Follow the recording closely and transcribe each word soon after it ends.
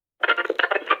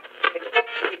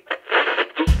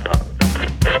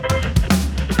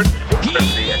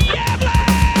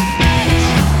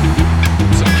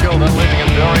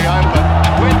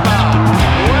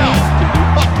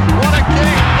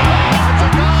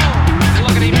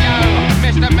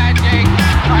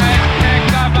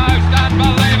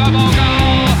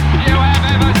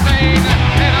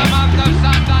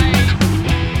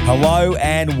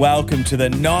welcome to the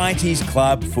 90s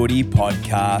Club Footy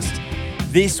Podcast.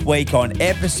 This week on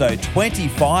episode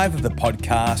 25 of the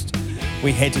podcast,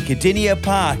 we head to Cardinia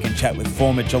Park and chat with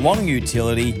former Geelong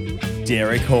utility,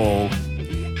 Derek Hall.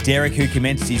 Derek, who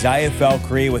commenced his AFL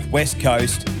career with West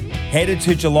Coast, headed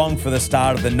to Geelong for the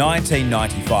start of the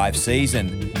 1995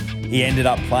 season. He ended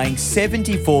up playing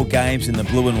 74 games in the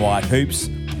blue and white hoops,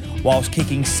 whilst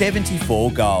kicking 74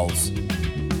 goals.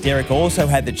 Derek also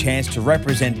had the chance to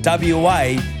represent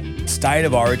WA State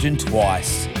of Origin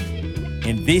twice.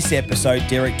 In this episode,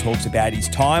 Derek talks about his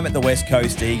time at the West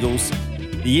Coast Eagles,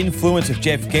 the influence of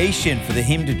Jeff Geischan for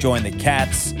him to join the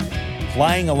Cats,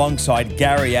 playing alongside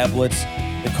Gary Ablett,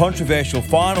 the controversial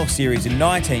final series in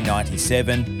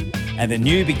 1997, and the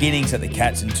new beginnings at the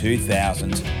Cats in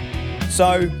 2000.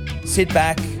 So, sit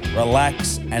back,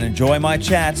 relax, and enjoy my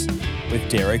chat with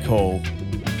Derek Hall.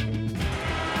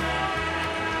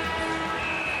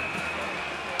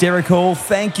 Derek Hall,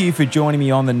 thank you for joining me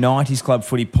on the 90s Club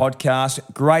Footy Podcast.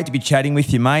 Great to be chatting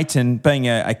with you, mate, and being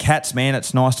a Cats man,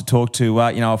 it's nice to talk to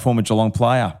a former Geelong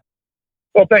player.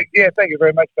 Well, thank you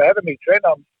very much for having me, Trent.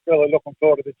 I'm really looking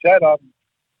forward to the chat. I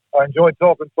enjoyed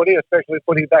talking footy, especially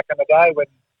footy back in the day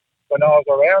when I was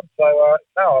around. So,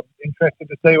 I'm interested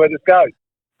to see where this goes.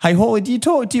 Hey, Hawley,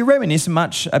 do you reminisce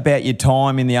much about your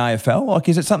time in the AFL? Like,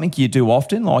 is it something you do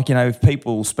often? Like, if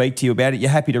people speak to you about it,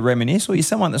 you're happy to reminisce, or you're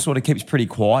someone that sort of keeps pretty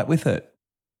quiet with it?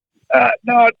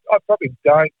 No, I probably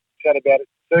don't chat about it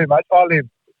too much. I live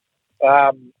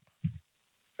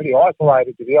pretty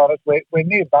isolated, to be honest. We're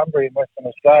near Bunbury in Western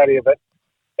Australia, but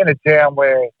in a town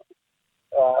where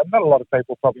not a lot of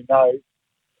people probably know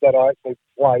that I actually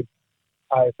played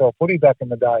AFL footy back in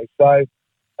the day. So,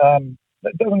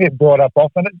 it doesn't get brought up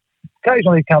often. It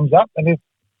occasionally comes up, and if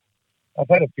I've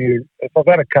had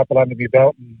a couple under my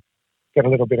belt and get a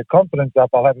little bit of confidence up,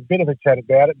 I'll have a bit of a chat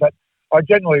about it. But I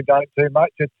generally don't too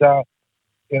much. It's it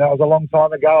was a long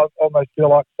time ago. I almost feel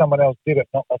like someone else did it,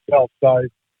 not myself. So,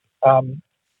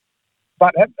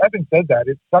 but having said that,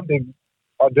 it's something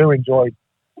I do enjoy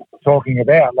talking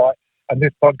about. And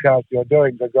this podcast you're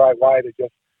doing is a great way to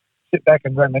just sit back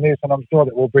and reminisce. And I'm sure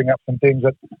that we'll bring up some things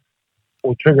that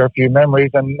will trigger a few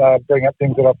memories and bring up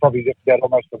things that I've probably just about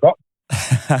almost forgotten.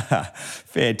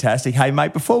 Fantastic. Hey,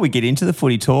 mate, before we get into the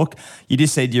footy talk, you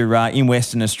just said you're in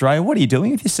Western Australia. What are you doing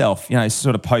with yourself,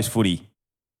 sort of post-footy?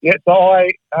 Yes,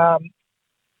 I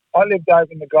lived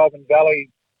over in the Golden Valley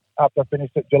after I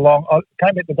finished at Geelong. I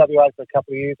came into WA for a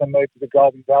couple of years and moved to the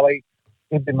Golden Valley.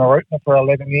 Lived in Marootna for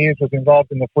 11 years, was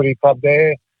involved in the footy club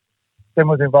there. Then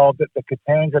was involved at the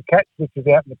Katandra Cats, which is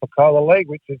out in the Picola League,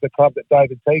 which is the club that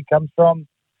David Teague comes from.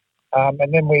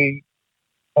 And then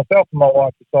myself and my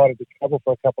wife decided to travel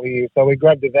for a couple of years. So we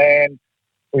grabbed a van,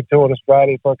 we toured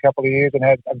Australia for a couple of years and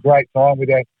had a great time with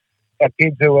our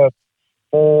kids who were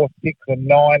 4, 6 and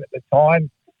 9 at the time.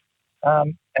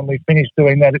 And we finished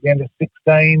doing that at the end of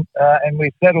 16. And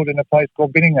we settled in a place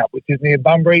called Binningup, which is near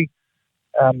Bunbury,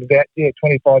 about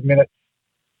 25 minutes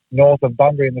north of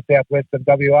Bunbury in the southwest of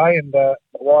WA, and my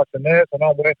wife's a nurse, and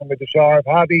I'm working with the Shire of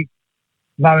Harvey,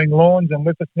 mowing lawns and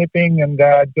whippersnipping and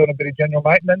doing a bit of general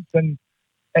maintenance and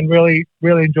really,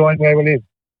 really enjoying where we live.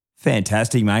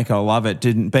 Fantastic, mate. I love it.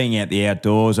 Being out the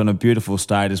outdoors on a beautiful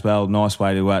state as well. Nice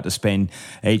way to spend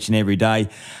each and every day.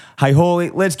 Hey, Hawley,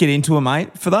 let's get into it,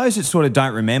 mate. For those that sort of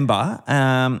don't remember,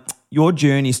 your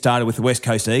journey started with the West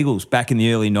Coast Eagles back in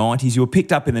the early 90s. You were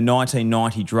picked up in the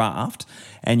 1990 draft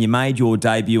and you made your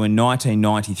debut in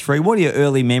 1993. What are your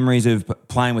early memories of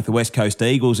playing with the West Coast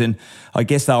Eagles? And I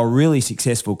guess they were a really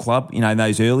successful club,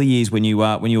 those early years when you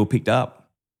were picked up.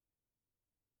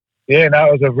 Yeah, no,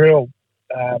 it was a real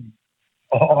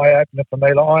eye-opener for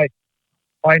me.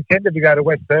 I intended to go to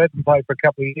West Perth and play for a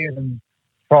couple of years and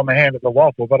try my hand at the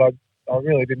waffle, but I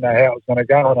really didn't know how it was going to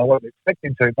go, and I wasn't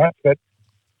expecting too much, but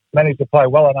managed to play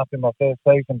well enough in my first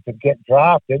season to get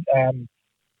drafted. And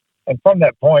from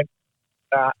that point,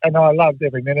 and I loved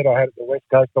every minute I had at the West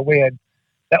Coast, but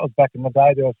that was back in the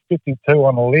day, there was 52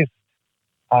 on the list.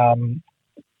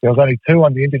 There was only 2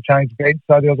 on the interchange bench,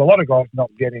 so there was a lot of guys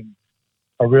not getting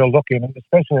a real look in, and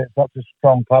especially it's such a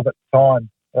strong club at the time.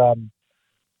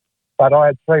 But I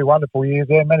had 3 wonderful years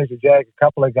there, managed to jag a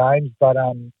couple of games, but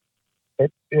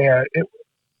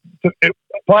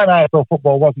playing AFL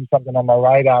football wasn't something on my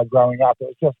radar growing up. It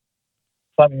was just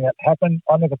something that happened.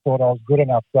 I never thought I was good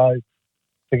enough. So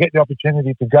to get the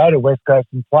opportunity to go to West Coast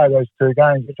and play those 2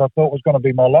 games, which I thought was going to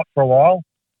be my lot for a while,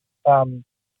 and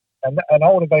I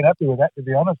would have been happy with that, to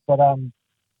be honest. But I'm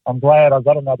glad I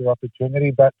got another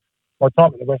opportunity. But my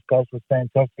time at the West Coast was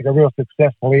fantastic, a real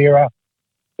successful era.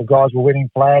 The guys were winning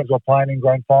flags or playing in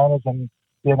grand finals, and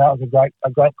it was a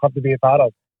great club to be a part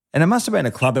of. And it must have been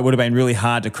a club that would have been really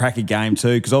hard to crack a game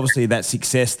too, because obviously that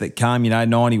success that came,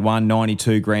 91,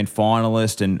 92 grand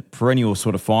finalist and perennial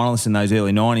sort of finalist in those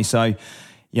early 90s. So,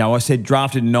 I said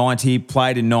drafted in 90,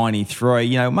 played in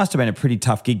 93. It must have been a pretty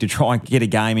tough gig to try and get a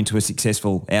game into a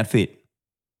successful outfit.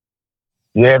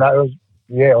 Yeah, no,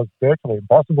 it was virtually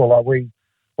impossible. Like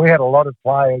we had a lot of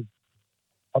players.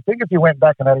 I think if you went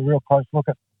back and had a real close look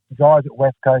at guys at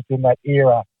West Coast in that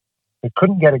era who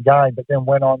couldn't get a game but then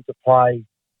went on to play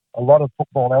a lot of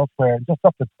football elsewhere. And just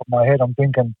off the top of my head, I'm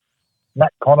thinking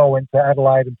Matt Connell went to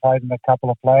Adelaide and played in a couple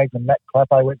of flags, and Matt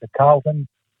Clappe went to Carlton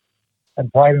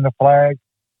and played in a flag.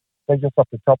 They're just off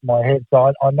the top of my head.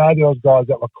 So I know there was guys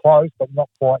that were close but not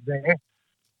quite there,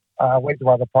 went to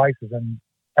other places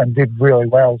and did really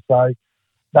well. So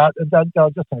they were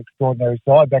just an extraordinary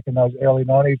side back in those early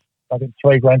 90s. I think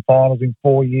 3 grand finals in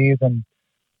 4 years, and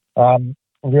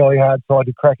really hard side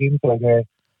to crack into there.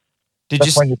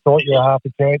 When you thought you were half a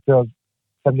chance, there was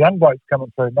some young blokes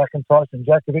coming through. McIntosh and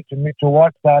Jakovic and Mitchell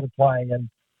White started playing and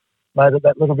made it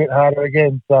that little bit harder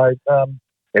again. So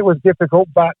it was difficult,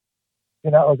 but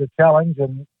it was a challenge,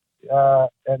 and it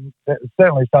was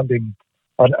certainly something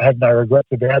I had no regrets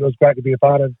about. It was great to be a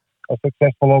part of a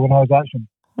successful organisation.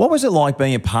 What was it like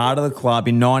being a part of the club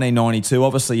in 1992?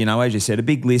 Obviously, as you said, a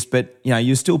big list, but,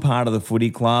 you're still part of the footy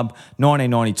club.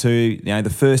 1992, the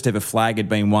first ever flag had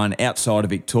been won outside of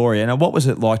Victoria. Now, what was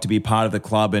it like to be a part of the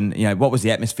club, and, what was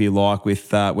the atmosphere like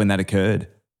with when that occurred?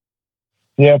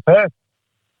 Yeah, Perth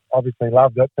obviously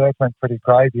loved it. Perth went pretty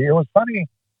crazy. It was funny,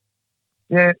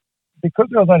 because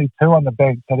there was only 2 on the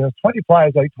bench, so there was 20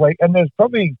 players each week, and there's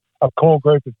probably a core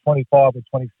group of 25 or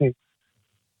 26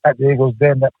 at the Eagles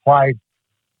then that played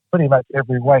pretty much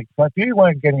every week. So if you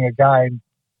weren't getting a game,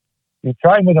 you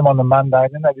trained with them on the Monday,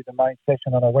 and then they did the main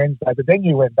session on a Wednesday, but then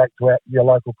you went back to your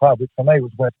local club, which for me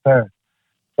was West Perth.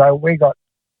 So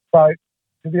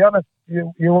to be honest,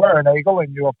 you were an Eagle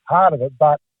and you were part of it,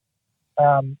 but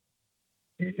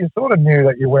you sort of knew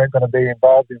that you weren't going to be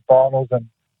involved in finals, and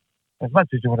as much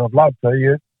as you would have loved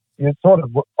to,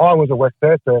 I was a West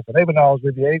Perth person. Even though I was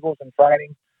with the Eagles and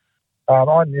training,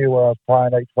 I knew where I was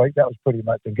playing each week. That was pretty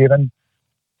much a given.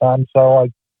 So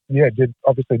I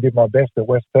did my best at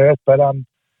West Perth, but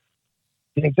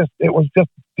it was just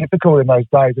difficult in those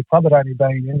days. The club had only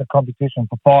been in the competition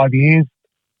for 5 years,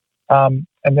 and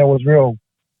there was real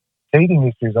teething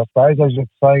issues, I suppose, as you've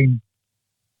seen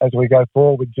as we go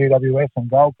forward with GWS and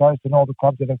Gold Coast and all the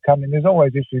clubs that have come in. There's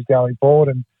always issues going forward,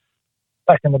 and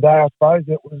back in the day, I suppose,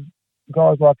 it was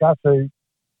guys like us who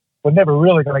were never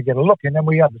really going to get a look in, and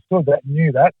we understood that and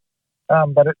knew that,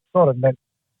 but it sort of meant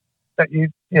that you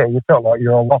felt like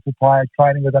you're a waffle player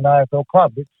training with an AFL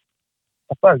club, which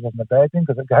I suppose wasn't a bad thing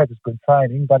because it gave us good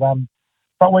training, but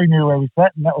we knew where we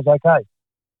sat, and that was okay.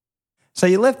 So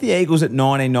you left the Eagles at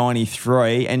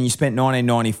 1993 and you spent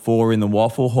 1994 in the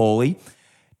Waffle Haulie.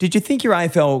 Did you think your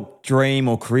AFL dream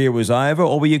or career was over,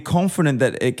 or were you confident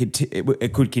that it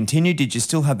could continue? Did you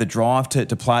still have the drive to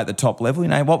play at the top level?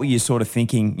 What were you sort of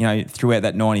thinking, throughout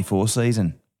that 94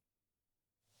 season?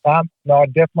 No, I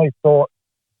definitely thought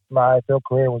my AFL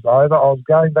career was over. I was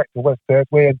going back to West Perth.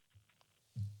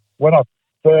 When I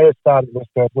first started West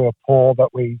Perth, we were poor, but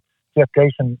Jeff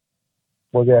Geischan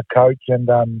was our coach,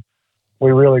 and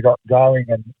we really got going,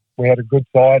 and we had a good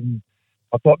side, and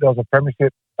I thought there was a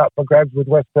premiership up for grabs with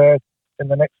West Perth in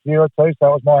the next year or two, so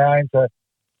it was my aim to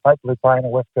hopefully play in a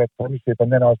West Perth premiership,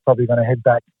 and then I was probably going to head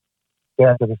back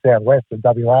down to the southwest of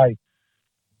WA.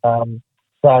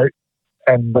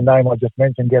 And the name I just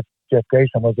mentioned, Jeff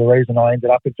Geischan, was the reason I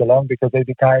ended up at Geelong, because he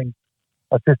became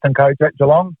assistant coach at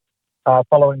Geelong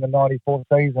following the 94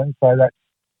 season, so that's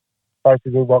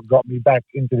basically what got me back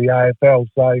into the AFL.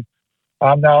 So,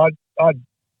 no, I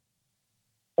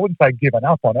wouldn't say given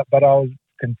up on it, but I was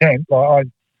content.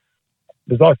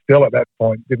 Because I still at that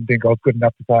point didn't think I was good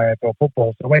enough to play AFL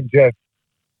football. So when Jeff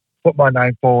put my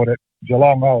name forward at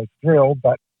Geelong, I was thrilled,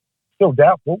 but still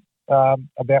doubtful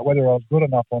about whether I was good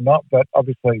enough or not. But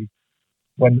obviously,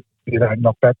 when you don't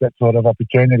knock back that sort of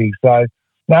opportunity. So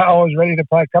now I was ready to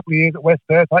play a couple of years at West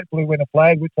Perth, hopefully win a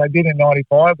flag, which I did in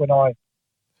 '95 when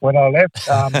I left.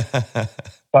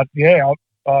 But yeah,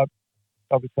 I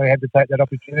obviously had to take that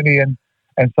opportunity, and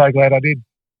so glad I did.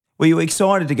 Were you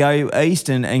excited to go east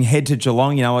and head to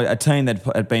Geelong, a team that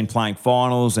had been playing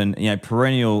finals and,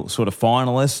 perennial sort of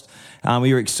finalist? Were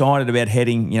you excited about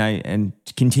heading, and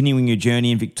continuing your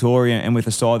journey in Victoria and with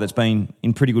a side that's been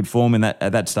in pretty good form at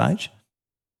that stage?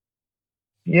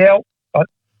 Yeah,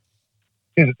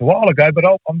 it's a while ago, but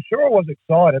I'm sure I was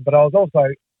excited, but I was also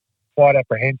quite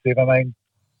apprehensive. I mean,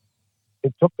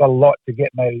 it took a lot to get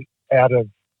me out of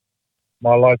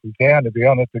my local town, to be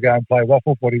honest, to go and play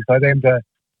waffle footy. So then to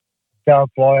car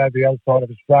and fly over the other side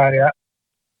of Australia.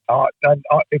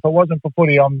 If it wasn't for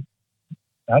footy, I'm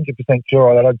 100%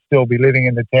 sure that I'd still be living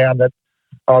in the town that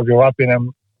I grew up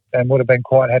in and would have been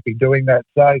quite happy doing that.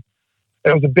 So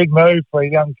it was a big move for a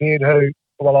young kid who,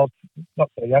 well, I was not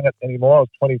so young anymore. I was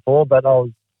 24, but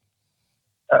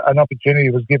an opportunity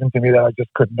was given to me that I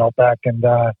just couldn't knock back. And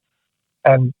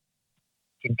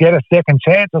to get a second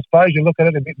chance, I suppose you look at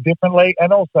it a bit differently.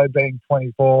 And also being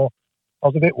 24, I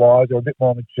was a bit wiser, a bit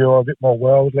more mature, a bit more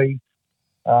worldly.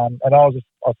 And I was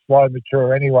slow and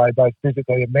mature anyway, both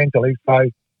physically and mentally. So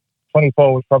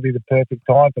 24 was probably the perfect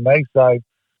time for me. So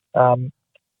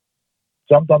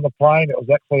jumped on the plane. It was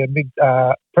actually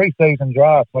a pre-season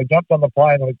draft. So I jumped on the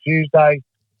plane on a Tuesday,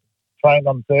 trained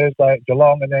on Thursday at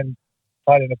Geelong, and then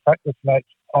played in a practice match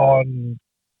on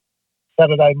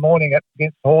Saturday morning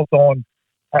against Hawthorn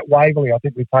at Waverley. I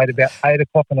think we played about 8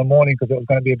 o'clock in the morning because it was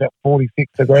going to be about 46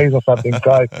 degrees or something.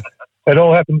 So it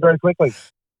all happened very quickly.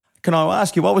 Can I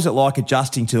ask you, what was it like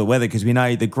adjusting to the weather? Because we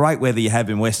know the great weather you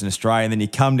have in Western Australia, and then you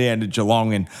come down to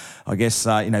Geelong, and I guess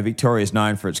Victoria's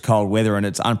known for its cold weather and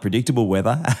its unpredictable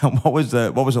weather. What was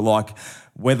it like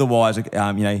weather-wise?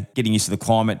 Getting used to the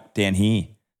climate down here.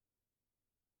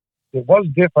 It was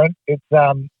different. It's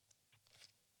the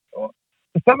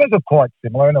summers are quite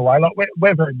similar in a way. Like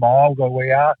we're very mild where we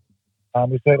are.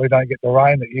 We certainly don't get the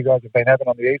rain that you guys have been having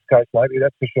on the East Coast lately,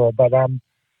 that's for sure. But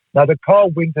no, the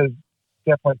cold winters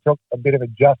definitely took a bit of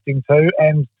adjusting to,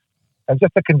 and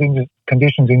just the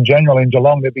conditions in general in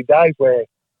Geelong. There'd be days where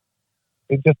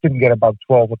it just didn't get above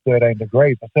 12 or 13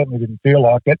 degrees. I certainly didn't feel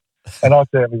like it, and I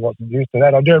certainly wasn't used to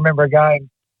that. I do remember a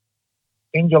game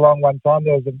in Geelong one time.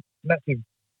 There was a massive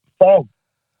fog,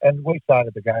 and we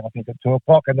started the game, I think, at 2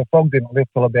 o'clock, and the fog didn't lift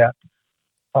till about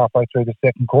halfway through the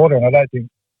second quarter, and I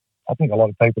think a lot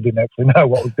of people didn't actually know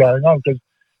what was going on because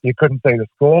you couldn't see the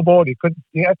scoreboard.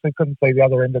 You actually couldn't see the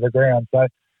other end of the ground. So,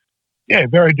 yeah,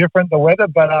 very different, the weather,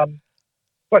 but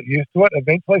got used to it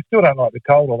eventually. Still don't like the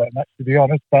cold all that much, to be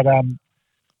honest. But,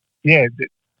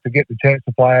 to get the chance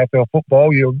to play AFL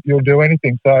football, you'll do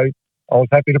anything. So I was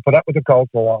happy to put up with the cold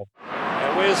for a while.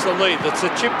 And where's the lead? It's a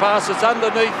chip pass. It's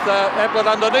underneath, Ablett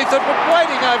underneath it, but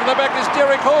waiting over the back is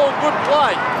Derek Hall. Good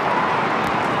play.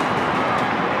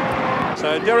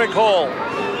 So Derek Hall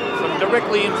from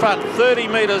directly in front, 30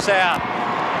 metres out,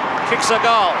 kicks a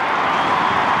goal.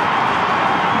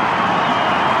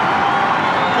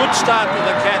 Good start to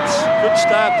the Cats, good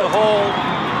start to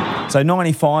Hall. So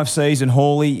 95 season,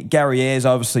 Hawley. Gary Ayres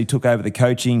obviously took over the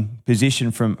coaching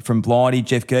position from Blighty.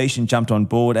 Jeff Geischan jumped on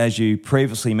board, as you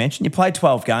previously mentioned. You played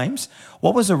 12 games.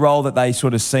 What was the role that they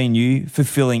sort of seen you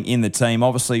fulfilling in the team?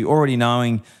 Obviously, already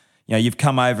knowing, you've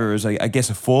come over as,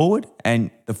 a forward,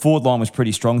 and the forward line was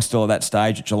pretty strong still at that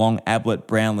stage at Geelong. Ablett,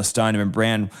 Brown, Lestoneham and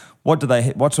Brown. What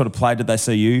sort of play did they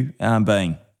see you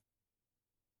being?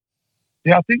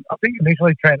 Yeah, I think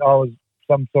initially, Trent, I was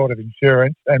some sort of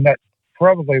insurance, and that's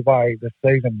probably the way the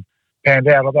season panned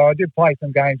out. Although I did play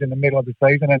some games in the middle of the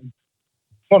season and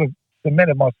sort of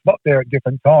cemented my spot there at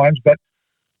different times. But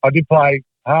I did play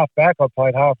half back, I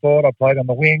played half forward, I played on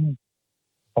the wing,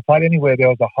 I played anywhere there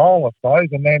was a hole, I suppose.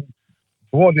 And then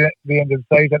toward the end of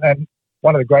the season, and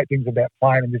one of the great things about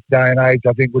playing in this day and age,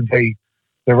 I think, would be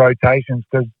the rotations,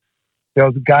 because there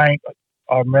was a game,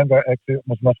 I remember actually it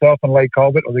was myself and Lee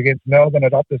Colbert. It was against Melbourne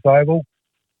at Optus Oval,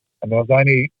 and there was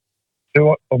only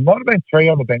 2, or might have been 3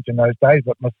 on the bench in those days,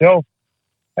 but myself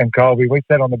and Colby, we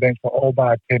sat on the bench for all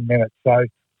bar 10 minutes. So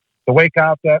the week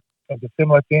after, it was a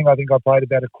similar thing. I think I played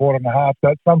about a quarter and a half.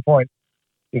 So at some point,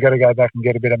 you've got to go back and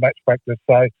get a bit of match practice.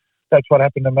 So that's what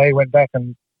happened to me. Went back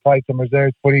and played some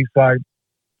reserve footy. So,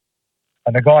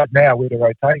 and the guys now with the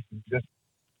rotations, just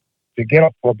to get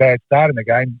off to a bad start in the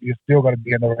game, you've still got to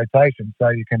be in the rotation. So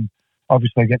you can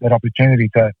obviously get that opportunity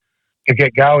to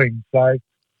get going. So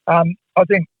I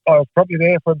think I was probably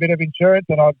there for a bit of insurance,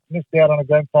 and I missed out on a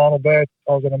grand final berth.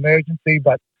 I was an emergency,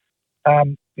 but,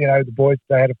 the boys,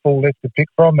 they had a full list to pick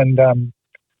from, and it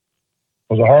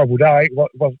was a horrible day.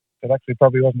 It actually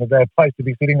probably wasn't a bad place to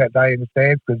be sitting that day in the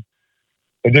stands because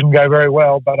it didn't go very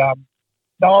well. But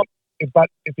but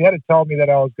if you had told me that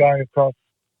I was going across,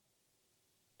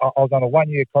 I was on a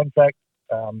 1-year contract,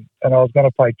 and I was going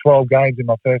to play 12 games in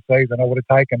my first season, I would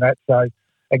have taken that. So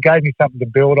it gave me something to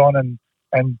build on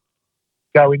and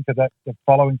go into the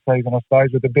following season, I suppose,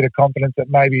 with a bit of confidence that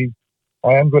maybe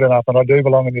I am good enough and I do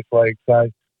belong in this league, so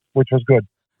which was good.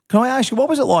 Can I ask you, what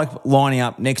was it like lining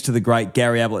up next to the great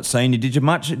Gary Ablett Senior? Did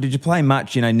you play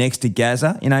much, next to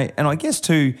Gazza? And I guess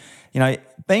too,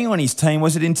 being on his team,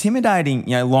 was it intimidating,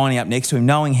 lining up next to him,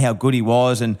 knowing how good he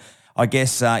was? And I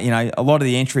guess, a lot of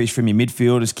the entries from your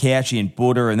midfielders, Couchy and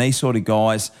Butter and these sort of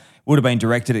guys would have been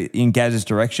directed in Gazza's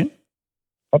direction?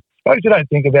 suppose you don't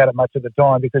think about it much at the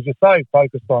time because you're so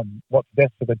focused on what's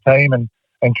best for the team and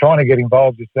trying to get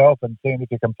involved yourself and seeing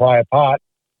if you can play a part.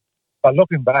 But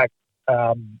looking back,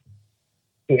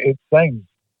 it seems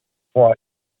quite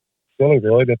silly,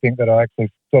 really, to think that I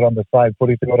actually stood on the same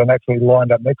footy field and actually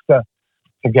lined up next to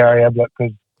Gary Ablett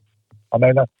because, I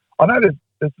mean, I know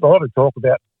there's a lot of talk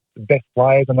about the best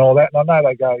players and all that, and I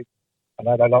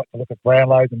know they like to look at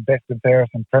Brownlows and best and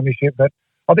fairest and premiership, but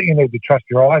I think you need to trust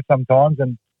your eyes sometimes,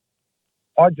 and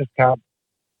I just can't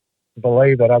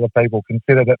believe that other people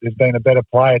consider that there's been a better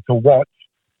player to watch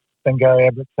than Gary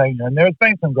Ablett Senior. And there's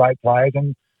been some great players,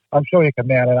 and I'm sure you can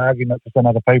mount an argument for some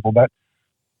other people, but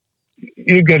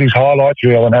you get his highlights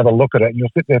reel and have a look at it, and you'll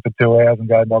sit there for 2 hours and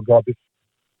go, my God,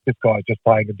 this guy's just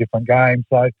playing a different game.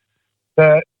 So,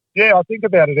 yeah, I think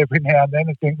about it every now and then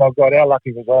and think, my God, how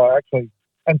lucky was I actually?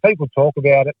 And people talk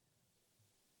about it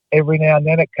every now and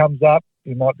then. It comes up.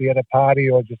 You might be at a party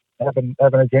or just having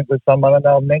a drink with someone and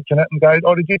they'll mention it and go,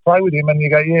 oh, did you play with him? And you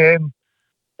go, yeah. And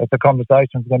it's a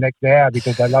conversation for the next hour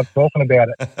because they love talking about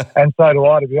it. And so do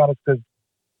I, to be honest, because,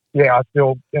 yeah, I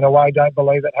still, in a way, don't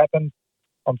believe it happened.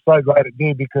 I'm so glad it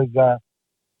did because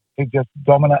he just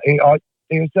dominated.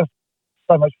 He was just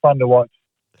so much fun to watch.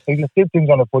 He just did things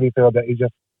on a footy field that he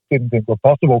just didn't think were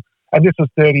possible. And this was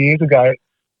 30 years ago.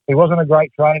 He wasn't a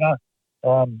great trainer.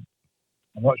 I'm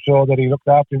not sure that he looked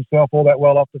after himself all that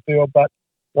well off the field, but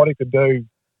what he could do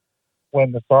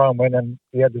when the siren went and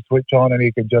he had the switch on and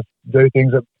he could just do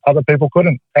things that other people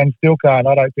couldn't and still can't,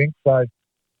 I don't think. So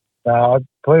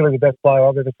clearly the best player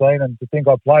I've ever seen, and to think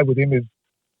I played with him is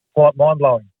quite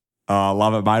mind-blowing. Oh, I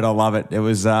love it, mate. I love it. It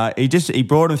was he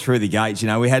brought him through the gates. You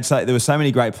know, there were so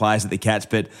many great players at the Cats,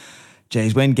 but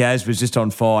geez, when Gaz was just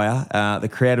on fire, the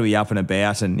crowd would be up and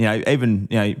about, and even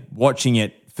watching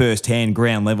it first-hand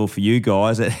ground level for you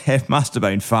guys, it must have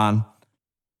been fun.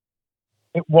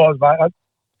 It was, mate.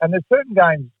 And there's certain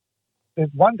games. There's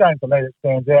one game for me that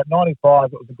stands out. 95,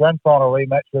 it was the grand final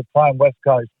rematch. We were playing West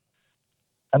Coast,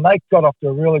 and they got off to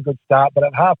a really good start. But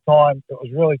at half-time, it was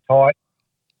really tight,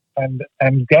 and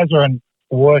Gazza and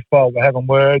Worsfold were having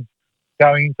words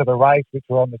going into the race, which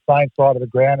were on the same side of the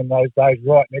ground in those days,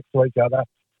 right next to each other.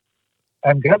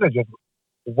 And Gazza just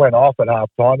went off at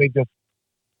half-time. He just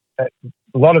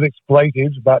a lot of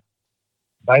expletives, but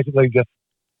basically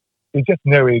he just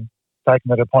knew he'd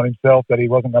taken it upon himself that he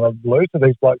wasn't going to lose to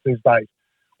these blokes these days.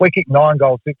 We kicked 9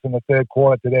 goals, 6 in the third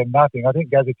quarter to them nothing. I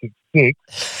think Gazza kicked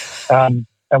 6, and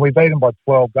we beat them by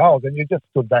 12 goals, and you just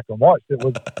stood back and watched. It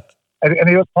was, and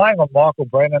he was playing on Michael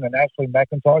Brennan and Ashley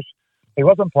McIntosh. He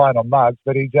wasn't playing on Muggs,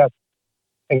 but he just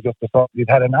decided he'd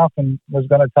had enough and was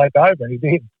going to take over, and he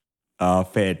did. Oh,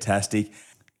 fantastic.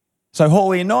 So,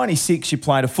 Hawley, in 96, you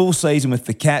played a full season with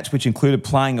the Cats, which included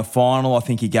playing a final. I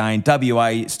think you gained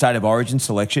WA State of Origin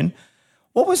selection.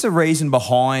 What was the reason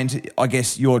behind, I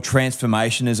guess, your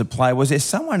transformation as a player? Was there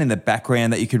someone in the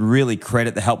background that you could really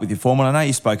credit the help with your form? And I know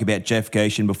you spoke about Jeff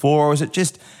Geischan before, or was it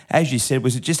just, as you said,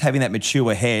 was it just having that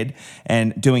mature head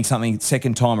and doing something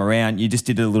second time around, you just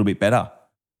did it a little bit better?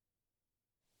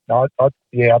 No, I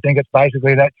think it's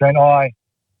basically that, Trent. I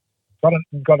got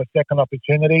a second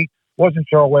opportunity. Wasn't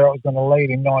sure where I was going to lead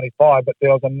in 95, but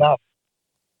there was enough.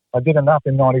 I did enough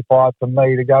in 95 for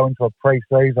me to go into a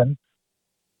pre-season,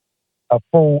 a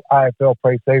full AFL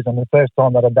pre-season, the first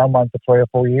time that I'd done one for 3 or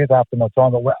 4 years after my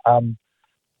time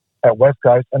at West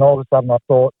Coast. And all of a sudden I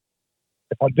thought,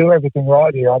 if I do everything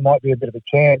right here, I might be a bit of a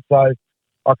chance. So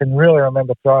I can really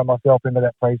remember throwing myself into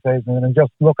that pre-season and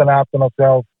just looking after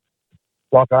myself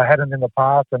like I hadn't in the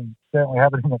past and certainly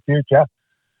haven't in the future.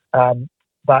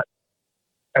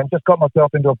 And just got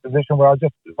myself into a position where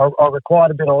I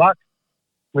required a bit of luck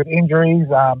with injuries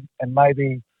and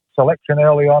maybe selection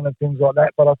early on and things like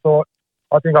that. But I thought,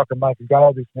 I think I can make a go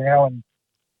of this now. And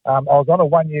I was on a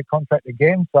 1-year contract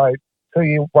again, so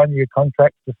 2-year, 1-year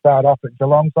contract to start off at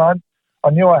Geelong side. I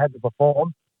knew I had to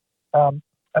perform. And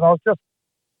I was just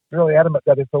really adamant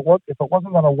that if it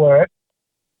wasn't going to work,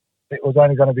 it was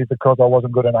only going to be because I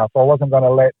wasn't good enough. I wasn't going to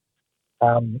let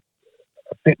a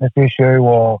fitness issue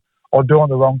or doing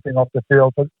the wrong thing off the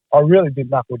field. But I really did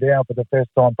knuckle down for the first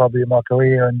time probably in my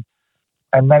career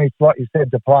and managed, like you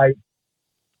said, to play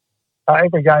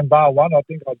every game bar one. I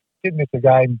think I did miss a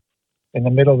game in the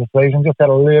middle of the season, just had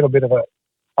a little bit of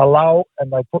a lull,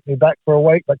 and they put me back for a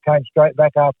week, but came straight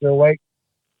back after a week.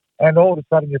 And all of a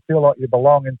sudden you feel like you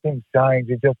belong and things change.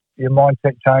 Your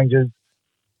mindset changes,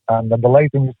 the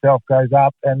belief in yourself goes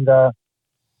up, and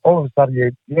all of a sudden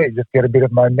you just get a bit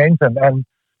of momentum. And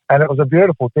it was a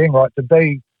beautiful thing, right, to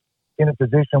be in a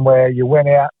position where you went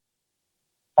out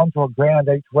onto a ground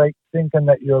each week thinking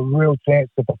that you're a real chance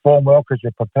to perform well because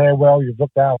you prepare well, you've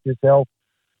looked after yourself,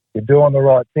 you're doing the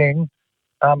right thing.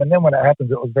 And then when it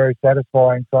happens, it was very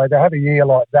satisfying. So to have a year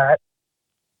like that,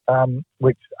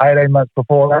 which 18 months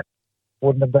before that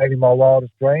wouldn't have been in my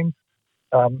wildest dreams,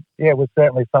 it was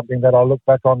certainly something that I look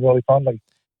back on really fondly.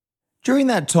 During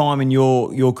that time in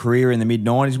your career in the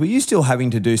mid-90s, were you still having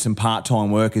to do some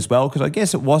part-time work as well? Because I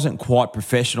guess it wasn't quite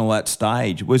professional at that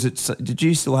stage. Did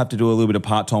you still have to do a little bit of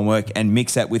part-time work and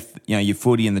mix that with your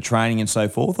footy and the training and so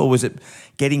forth? Or was it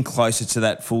getting closer to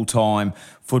that full-time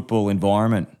football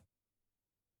environment?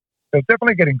 It was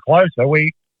definitely getting closer.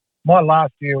 My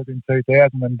last year was in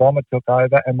 2000 when Bomber took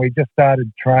over, and we just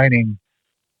started training.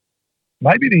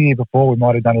 Maybe the year before we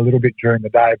might have done a little bit during the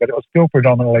day, but it was still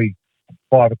predominantly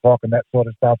 5 o'clock and that sort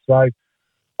of stuff. So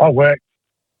I worked,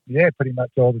 pretty much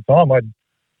all the time. I had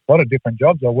a lot of different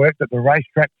jobs. I worked at the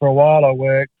racetrack for a while. I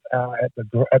worked at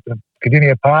the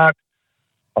Cardinia Park.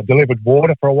 I delivered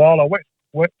water for a while. I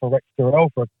worked for Rex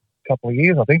Durrell for a couple of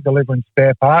years, I think, delivering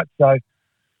spare parts. So,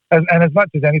 and as much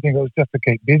as anything, it was just to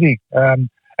keep busy. And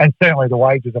certainly the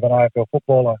wages of an AFL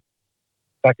footballer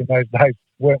back in those days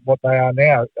weren't what they are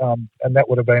now. And that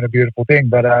would have been a beautiful thing.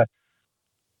 But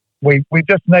we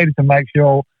just needed to make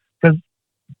sure, because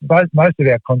most of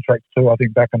our contracts too, I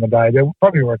think back in the day, there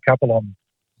probably were a couple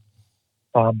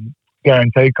on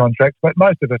guaranteed contracts, but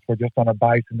most of us were just on a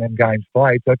base and then games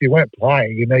played. So if you weren't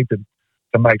playing, you needed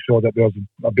to make sure that there was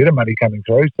a bit of money coming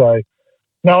through. So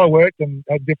no, I worked and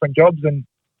had different jobs, and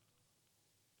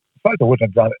I suppose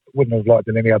I wouldn't have liked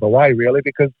it any other way really,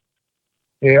 because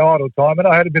idle time, and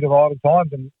I had a bit of idle time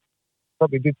and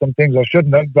probably did some things I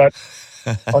shouldn't have, but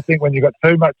I think when you've got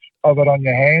too much of it on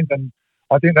your hands, and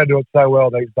I think they do it so well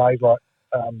these days, like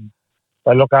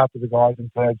they look after the guys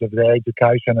in terms of their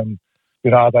education, and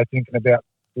are they thinking about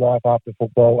life after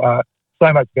football?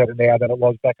 So much better now than it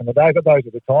was back in the day, but those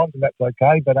are the times, and that's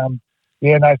okay. But so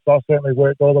I certainly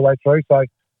worked all the way through. So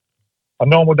a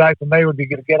normal day for me would be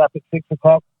to get up at 6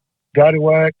 o'clock, go to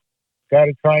work, go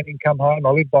to training, come home. I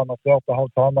lived by myself the whole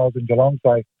time I was in Geelong,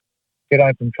 so get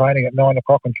home from training at 9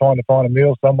 o'clock and trying to find a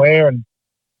meal somewhere and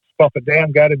stop it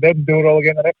down, go to bed and do it all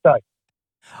again the next day.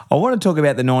 I want to talk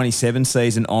about the 97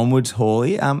 season onwards,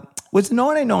 Hawley. Was the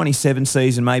 1997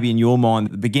 season maybe in your mind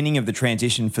the beginning of the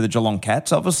transition for the Geelong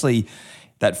Cats? Obviously,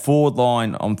 that forward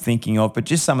line I'm thinking of, but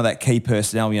just some of that key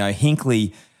personnel,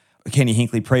 Kenny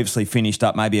Hinkley previously finished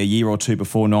up maybe a year or two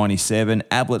before 97.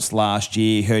 Ablett's last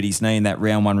year hurt his knee in that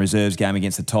round 1 reserves game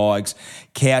against the Tigers.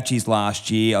 Couchy's last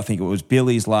year, I think it was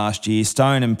Billy's last year.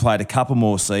 Stoneham played a couple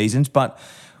more seasons, but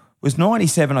was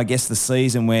 97, I guess, the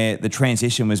season where the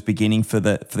transition was beginning for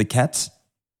the Cats?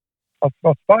 I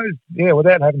suppose,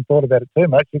 without having thought about it too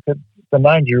much, the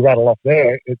names you rattle off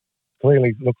there, it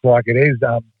clearly looks like it is.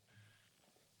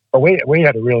 But we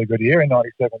had a really good year in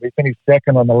 97. We finished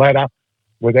second on the ladder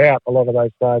without a lot of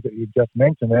those stars that you just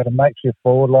mentioned. We had a makeshift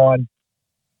forward line.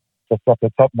 Just off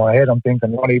the top of my head, I'm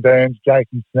thinking Ronnie Burns,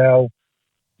 Jason Snell,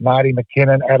 Marty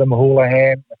McKinnon, Adam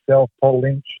Houlihan, myself, Paul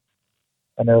Lynch,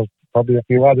 and there was probably a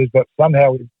few others. But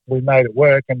somehow we made it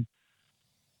work, and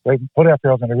we put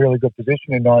ourselves in a really good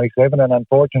position in 97. And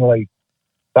unfortunately,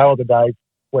 they were the days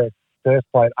where first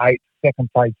played 8th, second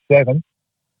played 7th.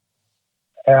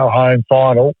 Our home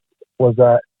final was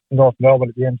North Melbourne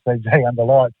at the MCG under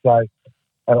lights. So,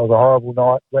 and it was a horrible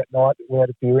night, wet night. We had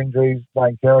a few injuries.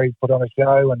 Wayne Carey put on a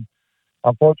show, and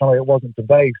unfortunately it wasn't to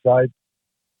be. So,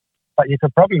 but you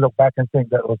could probably look back and think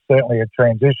that it was certainly a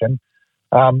transition.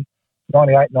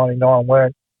 98, 99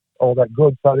 weren't all that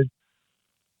good. So,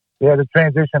 the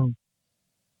transition,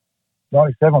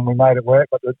 97 we made it work,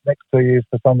 but the next 2 years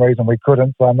for some reason we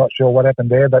couldn't. So I'm not sure what happened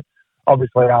there. But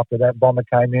obviously after that, Bomber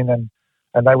came in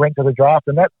and they went to the draft,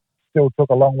 and that still took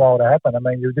a long while to happen. I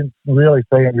mean, you didn't really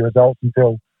see any results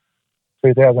until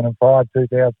 2005,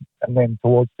 2000, and then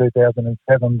towards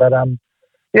 2007. But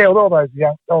with all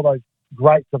those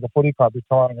greats of the footy club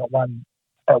retiring at one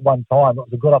time, it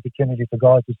was a good opportunity for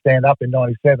guys to stand up in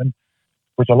 97,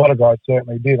 which a lot of guys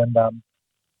certainly did. And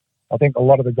I think a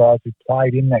lot of the guys who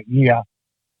played in that year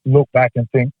look back and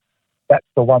think that's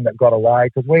the one that got away,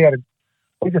 because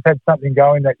we just had something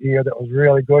going that year that was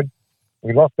really good.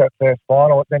 We lost that first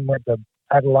final. It then went to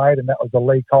Adelaide, and that was the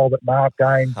Lee Colbert Mark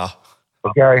game.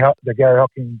 The Gary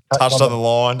Hocking touched on the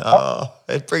line.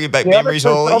 It's bringing back memories,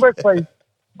 Hawley. I've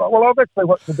actually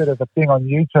watched a bit of a thing on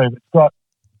YouTube. It's got,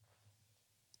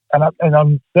 and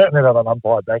I'm certainly not an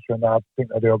umpire basher, and I think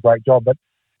they do a great job, but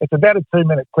it's about a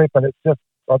 2-minute clip, and it's just,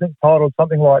 I think, titled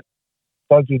something like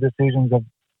 "Dodgy Decisions of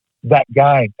That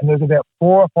Game." And there's about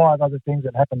 4 or 5 other things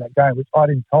that happened that game, which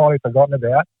I'd entirely forgotten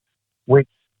about, which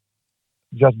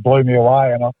just blew me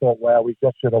away. And I thought, wow, we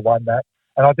just should have won that.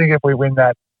 And I think if we win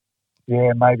that,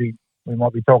 maybe we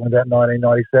might be talking about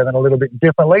 1997 a little bit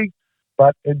differently,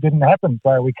 but it didn't happen,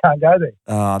 so we can't go there.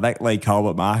 Oh, that Lee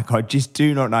Colbert mark, I just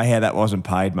do not know how that wasn't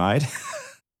paid, mate.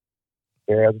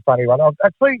 Yeah, it was a funny one. I've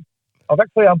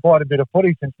actually umpired a bit of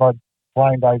footy since my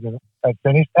playing days have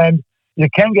finished, and you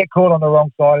can get caught on the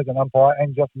wrong side as an umpire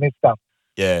and just miss stuff.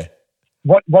 Yeah.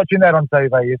 Watching that on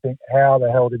TV, you think, how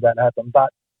the hell did that happen?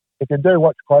 But if you do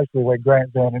watch closely where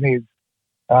Grant Vernon is,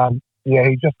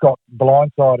 he just got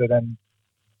blindsided, and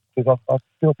because I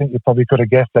still think you probably could have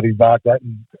guessed that he marked that,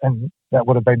 and that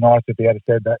would have been nice if he had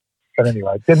said that. But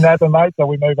anyway, it didn't happen, mate, so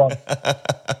we move on.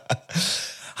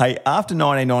 Hey, after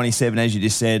 1997, as you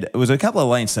just said, it was a couple of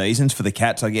lean seasons for the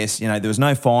Cats, I guess. You know, there was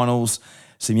no finals,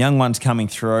 some young ones coming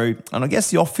through, and I guess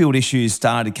the off-field issues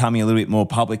started coming a little bit more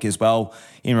public as well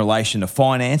in relation to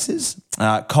finances.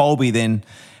 Colby then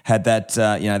had that,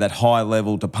 that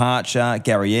high-level departure.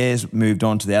 Gary Ayres moved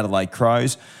on to the Adelaide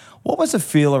Crows. What was the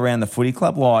feel around the footy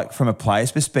club like from a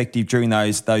player's perspective during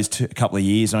those couple of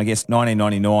years, and I guess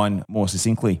 1999 more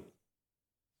succinctly?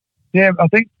 Yeah, I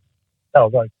think that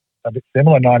was a bit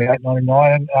similar, 98,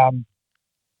 99.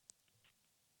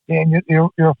 And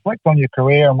you reflect on your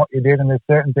career and what you did, and there's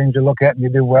certain things you look at and you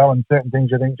do well, and certain things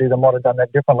you think, geez, I might have done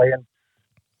that differently. And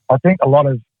I think a lot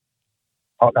of,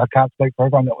 I can't speak for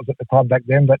everyone that was at the club back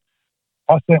then, but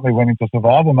I certainly went into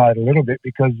survival mode a little bit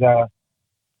because our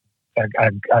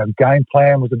game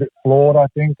plan was a bit flawed, I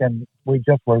think, and we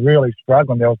just were really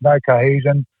struggling. There was no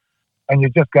cohesion, and you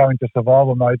just go into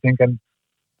survival mode thinking,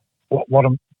 what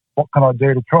can I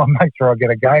do to try and make sure I get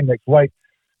a game next week?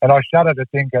 And I shudder to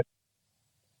think that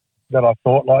I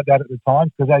thought like that at the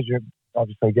time, because as you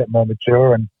obviously get more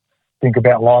mature and think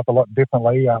about life a lot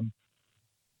differently,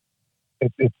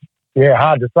 it's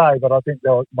hard to say, but I think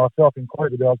there was, myself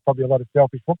included, there was probably a lot of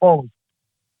selfish footballers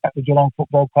at the Geelong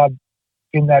Football Club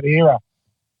in that era.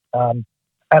 And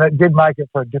it did make it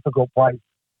for a difficult place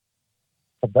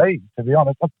to be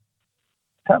honest. I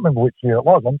can't remember which year it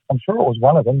was. I'm sure it was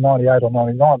one of them, 98 or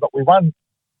 99, but we won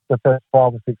the first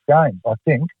 5 or 6 games, I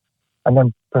think, and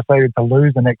then proceeded to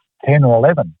lose the next 10 or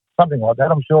 11, something like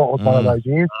that. I'm sure it was one of those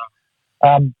years.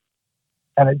 And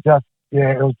it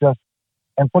was just,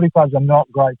 and footy clubs are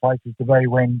not great places to be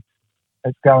when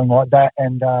it's going like that,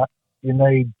 and you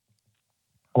need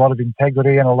a lot of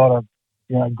integrity and a lot of,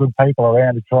 good people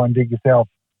around to try and dig yourself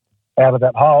out of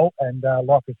that hole. And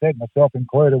like I said, myself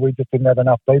included, we just didn't have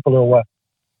enough people who were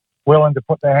willing to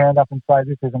put their hand up and say,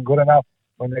 this isn't good enough,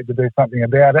 we need to do something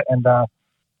about it. And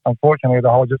unfortunately, the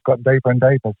hole just got deeper and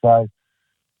deeper. So,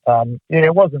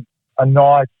 it wasn't a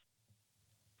nice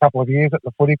couple of years at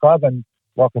the footy club. And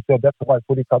like I said, that's the way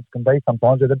footy clubs can be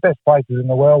sometimes. They're the best places in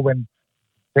the world when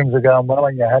things are going well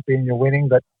and you're happy and you're winning.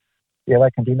 But,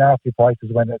 they can be nasty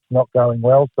places when it's not going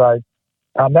well. So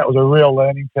that was a real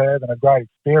learning curve and a great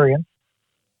experience,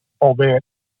 albeit,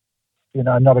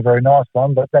 not a very nice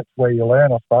one, but that's where you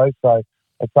learn, I suppose. So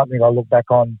it's something I look back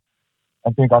on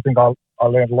and think I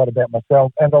learned a lot about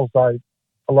myself and also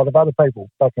a lot of other people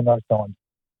back in those times.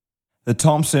 The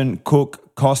Thompson,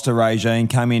 Cook, Costa regime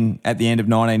came in at the end of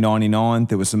 1999.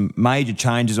 There were some major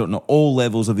changes on all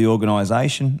levels of the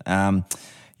organisation.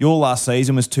 Your last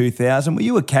season was 2000. Were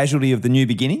you a casualty of the new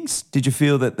beginnings? Did you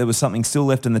feel that there was something still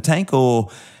left in the tank, or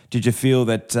did you feel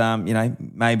that,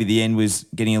 maybe the end was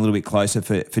getting a little bit closer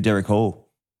for Derek Hall?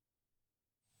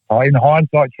 In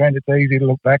hindsight, Trent, it's easy to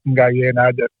look back and go,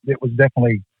 it was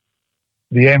definitely,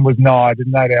 the end was nigh. There's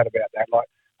no doubt about that.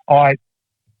 Like,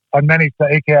 I managed to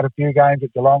eke out a few games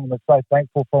at Geelong and was so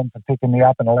thankful for them for picking me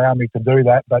up and allowing me to do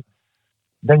that. But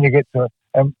then you get to,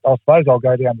 and I suppose I'll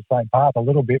go down the same path a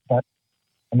little bit,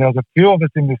 and there was a few of us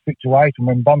in this situation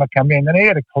when Bomber came in, and he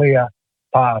had a clear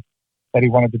path that he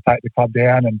wanted to take the club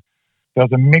down, and there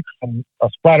was a mix and a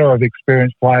splatter of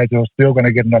experienced players who were still going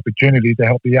to get an opportunity to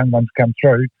help the young ones come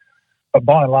through. But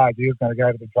by and large, he was going to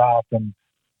go to the draft and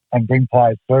bring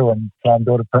players through and try and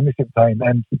build a premiership team.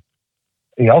 And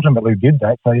he ultimately did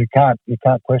that, so you can't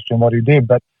question what he did.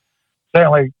 But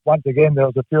certainly, once again, there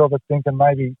was a few of us thinking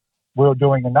maybe we were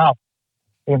doing enough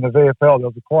in the VFL. There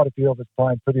was quite a few of us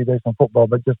playing pretty decent football,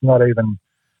 but just not even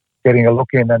getting a look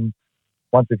in. And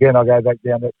once again, I go back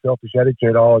down that selfish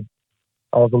attitude. I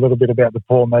was a little bit about the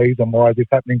poor me's and why is this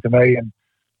happening to me. And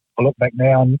I look back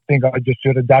now and think I just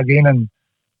should have dug in and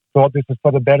thought this is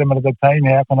for the betterment of the team.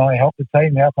 How can I help the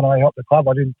team? How can I help the club?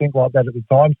 I didn't think like that at the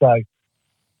time. So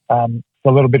it's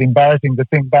a little bit embarrassing to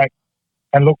think back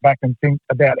and look back and think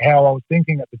about how I was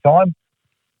thinking at the time.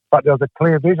 But there was a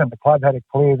clear vision. The club had a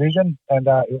clear vision, and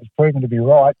it was proven to be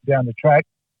right down the track.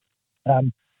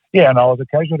 And I was a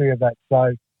casualty of that.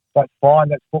 So that's fine.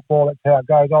 That's football. That's how it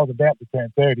goes. I was about to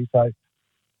turn 30, so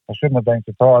I shouldn't have been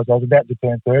surprised. I was about to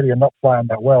turn 30 and not playing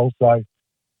that well, so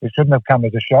it shouldn't have come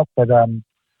as a shock. But when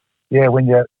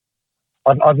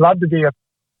I'd love to be have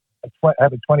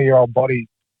a 20-year-old body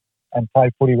and play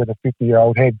footy with a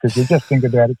 50-year-old head, because you just think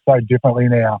about it so differently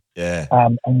now. Yeah.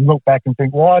 And look back and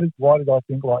think, why did I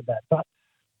think like that? But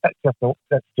that's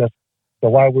just the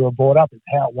way we were brought up. It's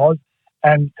how it was.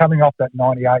 And coming off that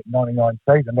 98, 99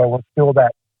 season, there was still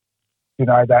that,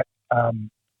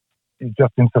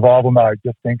 just in survival mode,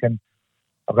 just thinking,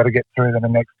 I've got to get through to the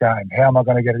next game. How am I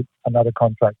going to get another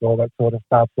contract? All that sort of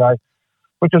stuff. So,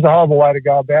 which is a horrible way to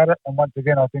go about it. And once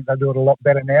again, I think they do it a lot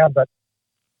better now, but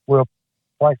we were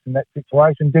placed in that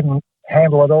situation, didn't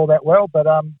handle it all that well. But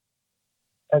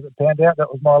as it turned out,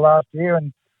 that was my last year,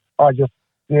 and I just,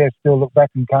 still look back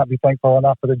and can't be thankful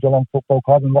enough for the Geelong Football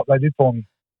Club and what they did for me.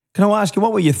 Can I ask you,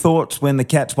 what were your thoughts when the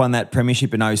Cats won that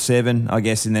premiership in 07, I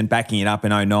guess, and then backing it up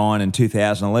in 09 and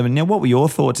 2011? Now, what were your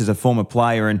thoughts as a former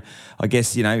player? And I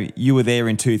guess, you were there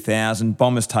in 2000,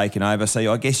 Bombers taken over,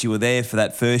 so I guess you were there for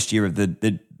that first year of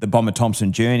the Bomber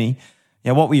Thompson journey.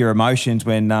 What were your emotions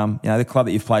when, the club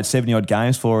that you've played 70-odd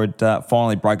games for had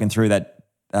finally broken through that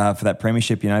for that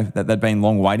premiership, that they'd been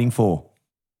long waiting for?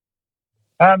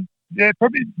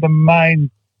 Probably the main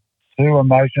two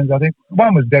emotions. I think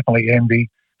one was definitely envy,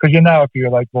 because a few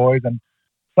of those boys, and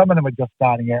some of them were just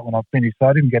starting out when I finished, so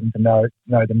I didn't get to know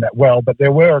them that well. But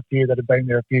there were a few that had been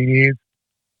there a few years.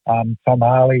 Tom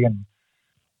Harley and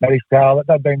Matty Scarlett,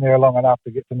 they'd been there long enough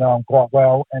to get to know them quite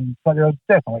well. And so there was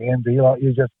definitely envy.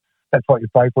 That's what you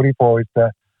play footy for, is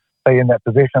to be in that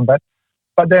position. But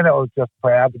then it was just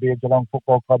proud to be a Geelong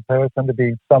Football Club person, to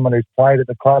be someone who's played at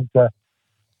the club, to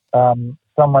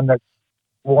someone that's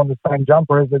worn the same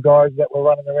jumper as the guys that were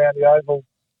running around the Oval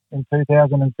in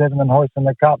 2007 and hoisting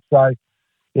the cup. So,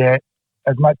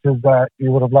 as much as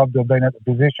you would have loved to have been at the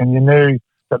position, you knew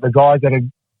that the guys that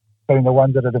had been the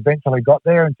ones that had eventually got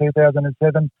there in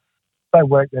 2007, they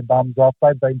worked their bums off.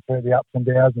 They'd been through the ups and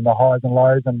downs and the highs and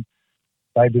lows, and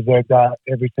they deserved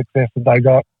every success that they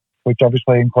got, which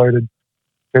obviously included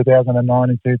 2009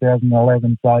 and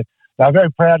 2011. So they're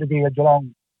very proud to be a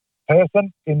Geelong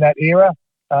person in that era.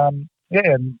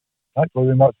 And hopefully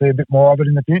we might see a bit more of it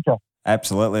in the future.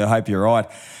 Absolutely. I hope you're right.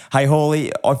 Hey,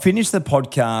 Hawley, I finished the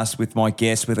podcast with my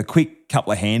guests with a quick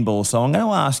couple of handballs. So I'm going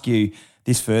to ask you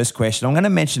this first question. I'm going to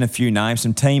mention a few names,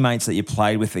 some teammates that you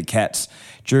played with the Cats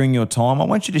during your time. I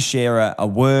want you to share a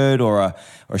word or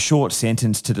a short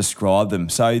sentence to describe them.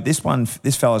 So this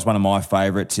fella's one of my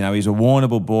favourites. He's a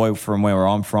Warrnambool boy from where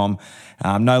I'm from.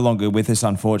 No longer with us,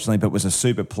 unfortunately, but was a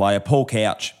super player. Paul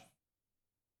Couch.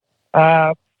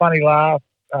 Funny laugh,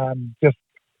 just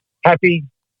happy,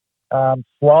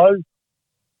 slow,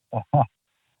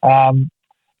 and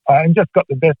just got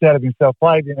the best out of himself.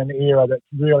 Played in an era that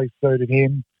really suited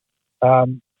him,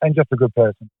 and just a good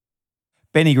person.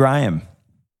 Benny Graham.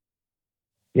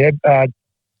 Big,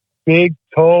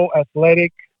 tall,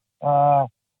 athletic. I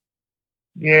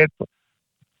don't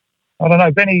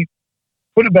know. Benny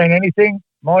could have been anything,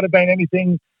 might have been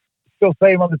anything. Still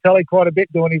see him on the telly quite a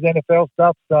bit doing his NFL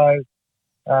stuff. So,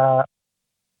 that's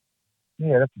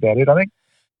about it, I think.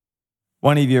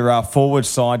 One of your forward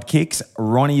sidekicks,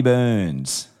 Ronnie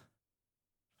Burns.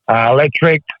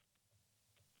 Electric.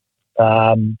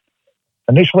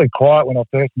 Initially quiet when I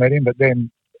first met him, but then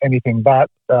anything but.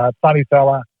 Funny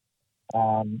fella.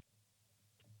 A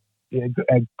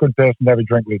good person to have a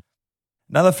drink with.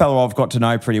 Another fellow I've got to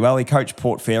know pretty well, he coached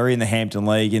Port Fairy in the Hampton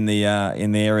League in the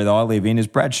area that I live in, is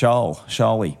Brad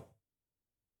Sholey.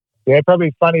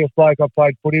 Probably funniest bloke I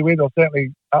played footy with, or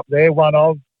certainly up there, one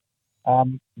of.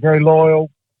 Very loyal,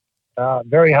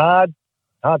 very hard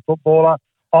footballer,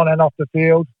 on and off the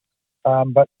field.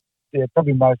 But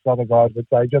probably most other guys would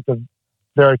say just a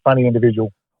very funny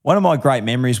individual. One of my great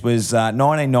memories was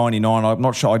 1999. I'm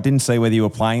not sure. I didn't see whether you were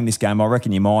playing this game. I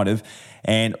reckon you might have.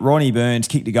 And Ronnie Burns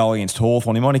kicked a goal against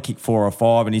Hawthorn. He might have kicked 4 or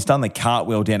 5, and he's done the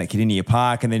cartwheel down at Cardinia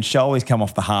Park. And then Sholey's come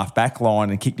off the half-back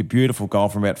line and kicked a beautiful goal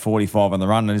from about 45 on the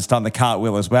run, and has done the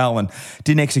cartwheel as well and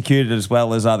didn't execute it as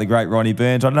well as the great Ronnie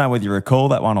Burns. I don't know whether you recall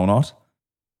that one or not.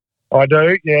 I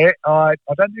do, yeah. I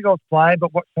don't think I was playing,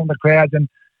 but watched some of the crowds. And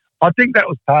I think that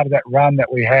was part of that run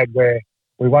that we had where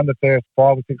we won the first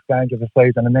 5 or 6 games of the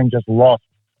season and then just lost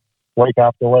week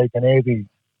after week. And Eddie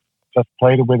just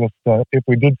pleaded with us to, if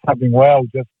we did something well,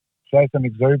 just show some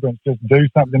exuberance, just do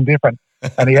something different.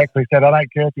 And he actually said, I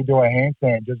don't care if you do a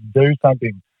handstand, just do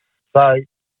something. So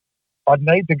I'd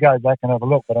need to go back and have a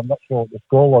look, but I'm not sure what the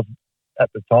score was at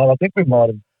the time. I think we might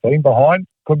have been behind,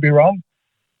 could be wrong.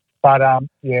 But,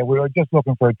 we were just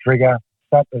looking for a trigger,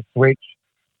 something to switch,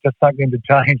 just something to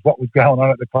change what was going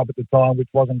on at the club at the time, which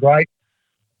wasn't great.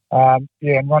 And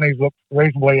Ronnie's looked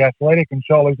reasonably athletic and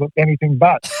Charlie's looked anything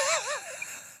but.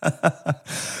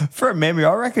 For a memory,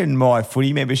 I reckon my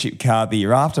footy membership card the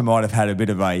year after might have had a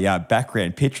bit of a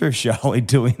background picture of Charlie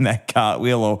doing that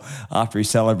cartwheel or after he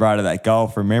celebrated that goal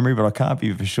from memory, but I can't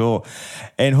be for sure.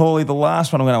 And Hawley, the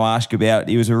last one I'm going to ask you about,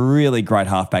 he was a really great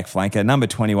halfback flanker, number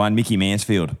 21, Mickey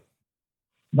Mansfield.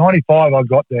 95 I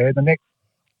got there. The next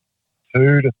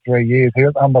 2 to 3 years, he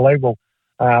was unbelievable.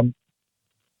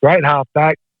 Great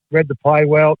halfback, read the play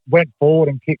well, went forward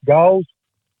and kicked goals.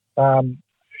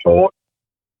 Short,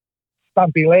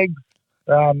 stumpy legs,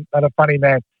 and a funny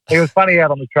man. He was funny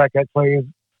out on the track, actually.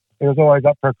 He was always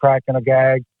up for a crack and a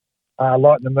gag,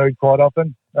 lighten the mood quite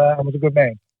often, and was a good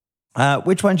man.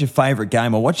 Which one's your favourite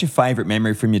game, or what's your favourite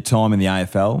memory from your time in the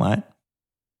AFL, mate?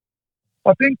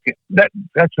 I think that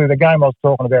actually the game I was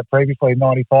talking about previously,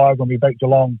 95, when we beat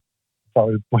Geelong,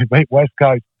 we beat West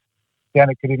Coast down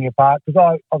at Cardinia Park, because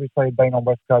I obviously had been on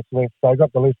West Coast list, so I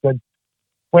got delisted,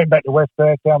 went back to West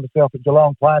Perth, found myself at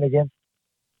Geelong playing against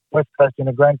West Coast in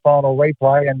a grand final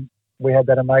replay, and we had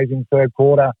that amazing third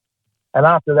quarter. And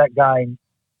after that game,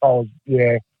 I was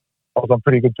on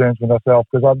pretty good terms with myself,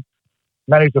 because I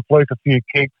managed to fluke a few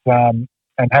kicks and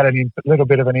had a little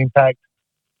bit of an impact,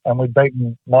 and we'd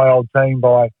beaten my old team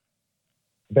by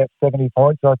about 70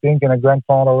 points, I think, in a grand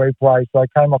final replay. So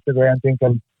I came off the ground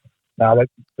thinking, no,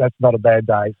 that's not a bad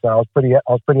day. So I was pretty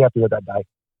happy with that day.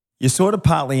 You sort of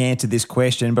partly answered this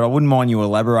question, but I wouldn't mind you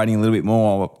elaborating a little bit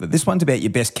more. This one's about your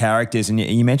best characters, and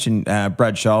you mentioned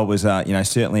Brad Scholl was,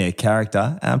 certainly a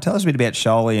character. Tell us a bit about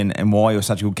Scholey and why he was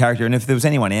such a good character, and if there was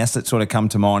anyone else that sort of come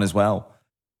to mind as well.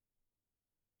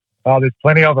 Oh, there's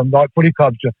plenty of them. Like footy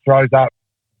clubs just throws up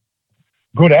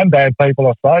good and bad people,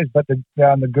 I suppose, but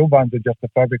the good ones are just the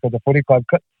fabric of the footy club.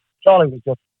 Scholey was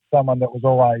just someone that was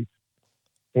always,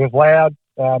 he was loud,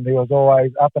 he was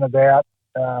always up and about.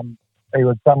 He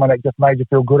was someone that just made you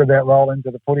feel good about rolling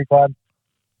into the footy club.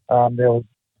 There was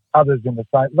others in the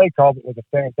same. Lee Colbert was a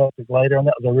fantastic leader, and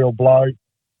that was a real blow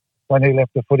when he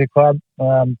left the footy club.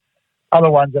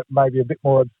 Other ones that may be a bit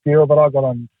more obscure, but I got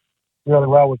on really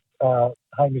well with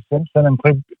Hamish Simpson and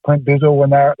Clint Bizzle when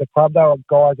they were at the club. They were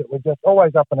guys that were just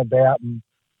always up and about. And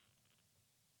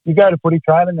you go to footy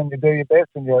training and you do your best,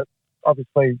 and you're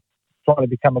obviously trying to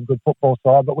become a good football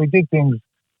side. But we did things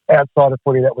outside of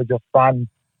footy that were just fun.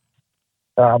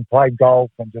 Played golf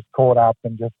and just caught up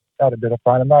and just had a bit of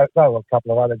fun. And they were a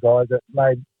couple of other guys that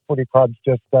made footy clubs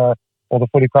or the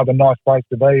footy club a nice place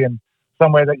to be and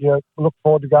somewhere that you look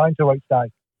forward to going to each day.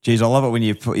 Geez, I love it when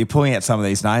you're pulling out some of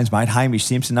these names, mate. Hamish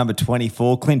Simpson, number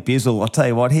 24. Clint Bizzle, I'll tell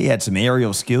you what, he had some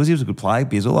aerial skills. He was a good player,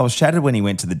 Bizzle. I was shattered when he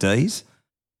went to the D's.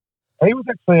 He was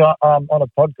actually on a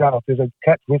podcast. There's a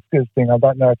Catch Whiskers thing. I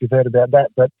don't know if you've heard about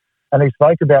that, and he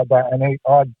spoke about that, and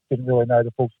I didn't really know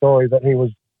the full story, but he was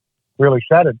really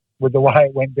shattered with the way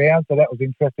it went down, so that was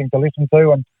interesting to listen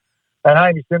to. And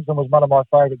Hamish Simpson was one of my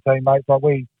favourite teammates. Like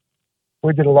we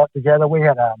did a lot together. We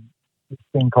had this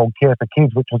thing called Care for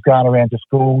Kids, which was going around to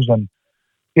schools and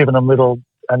giving them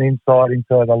an insight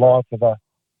into the life of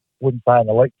wouldn't say an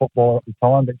elite footballer at the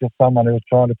time, but just someone who was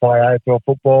trying to play AFL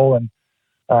football.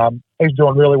 And he's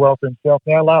doing really well for himself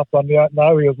now. Last time you don't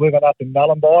know, he was living up in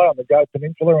Nullumbai on the Goat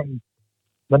Peninsula in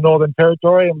the Northern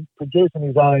Territory and producing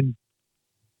his own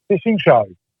fishing show.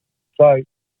 So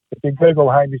if you Google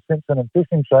Hamish Simpson and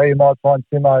fishing show, you might find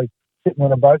Simo sitting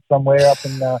in a boat somewhere up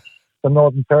in the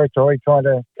Northern Territory trying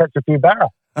to catch a few barra.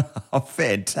 Oh,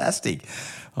 fantastic.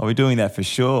 I'll be doing that for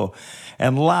sure.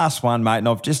 And last one, mate, and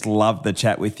I've just loved the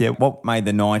chat with you. What made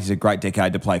the 90s a great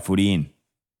decade to play footy in?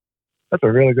 That's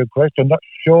a really good question. Not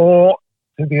sure,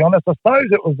 to be honest. I suppose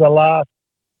it was the last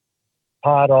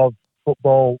part of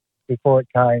football before it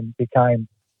became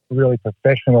really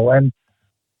professional. And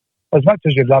as much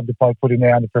as you'd love to play footy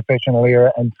now in the professional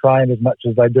era and train as much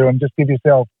as they do and just give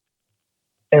yourself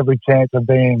every chance of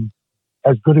being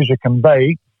as good as you can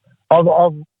be, I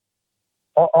love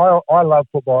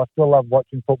football. I still love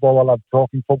watching football. I love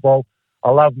talking football.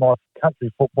 I love my country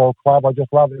football club. I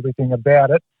just love everything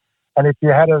about it. And if you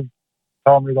had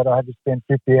told me that I had to spend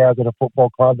 50 hours at a football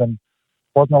club and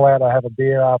wasn't allowed to have a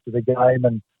beer after the game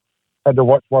and had to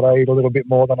watch what I eat a little bit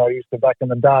more than I used to back in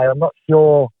the day, I'm not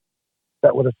sure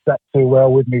that would have sat too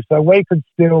well with me. So we could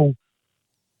still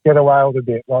get away with a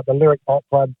bit. Like the Lyric Hot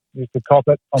Club used to cop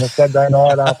it on a Saturday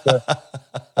night after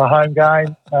a home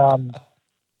game.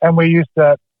 And we used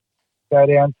to go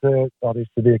down to, there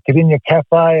used to be a Cardinia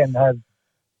Cafe and have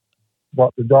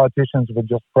what the dietitians would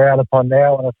just frown upon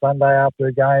now on a Sunday after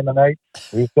a game and eat.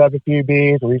 We used to have a few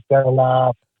beers. We used to have a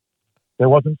laugh. There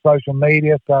wasn't social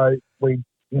media, so we,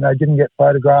 didn't get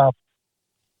photographed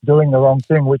doing the wrong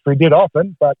thing, which we did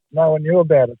often, but no one knew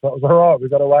about it. So it was all right. We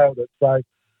got away with it. So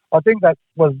I think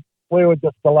we were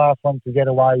just the last ones to get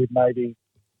away with maybe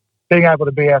being able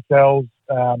to be ourselves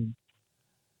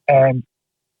and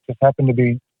just happened to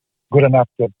be good enough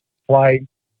to play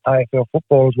AFL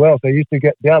football as well. So you used to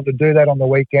be able to do that on the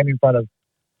weekend in front of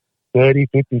 30,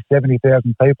 50,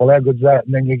 70,000 people. How good's that?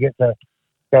 And then you get to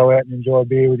go out and enjoy a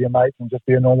beer with your mates and just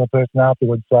be a normal person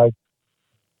afterwards. So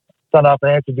don't know if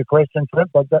I answered your question, Trent,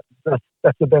 but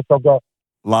that's the best I've got.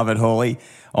 Love it, Hawley.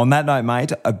 On that note,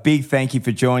 mate, a big thank you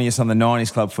for joining us on the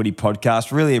 90s Club Footy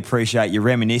Podcast. Really appreciate you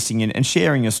reminiscing and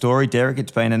sharing your story, Derek.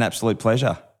 It's been an absolute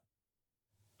pleasure.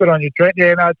 Good on you, Trent.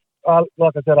 Yeah, no,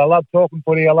 like I said, I love talking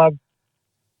footy. I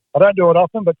don't do it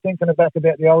often, but thinking back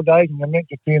about the old days, and you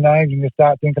mention a few names and you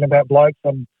start thinking about blokes,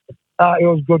 and it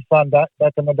was good fun back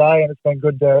in the day, and it's been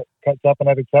good to catch up and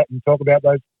have a chat and talk about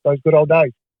those good old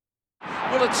days.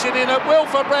 Will it sit in it? Will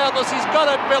for Brownless. He's got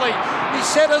it, Billy. He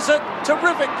centres it.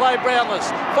 Terrific play, Brownless.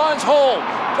 Finds Hall.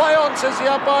 Play on, says the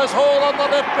umpires. Hall on the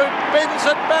left boot. Bends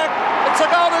it back. It's a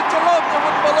goal to Geelong. You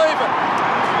wouldn't believe it.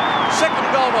 Second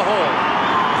goal to Hall.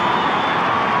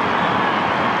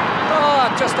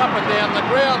 Just up and down the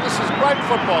ground. This is great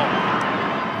football.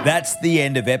 That's the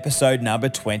end of episode number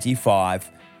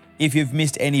 25. If you've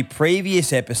missed any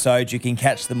previous episodes, you can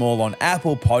catch them all on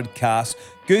Apple Podcasts,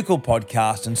 Google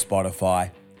Podcasts and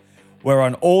Spotify. We're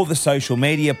on all the social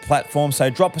media platforms,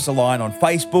 so drop us a line on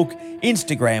Facebook,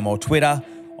 Instagram or Twitter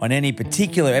on any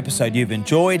particular episode you've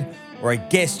enjoyed or a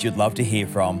guest you'd love to hear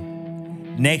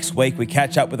from. Next week, we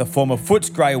catch up with a former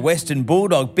Footscray Western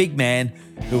Bulldog big man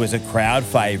who was a crowd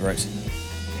favourite.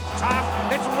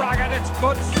 Tough, it's rugged, it's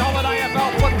good, solid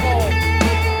AFL football.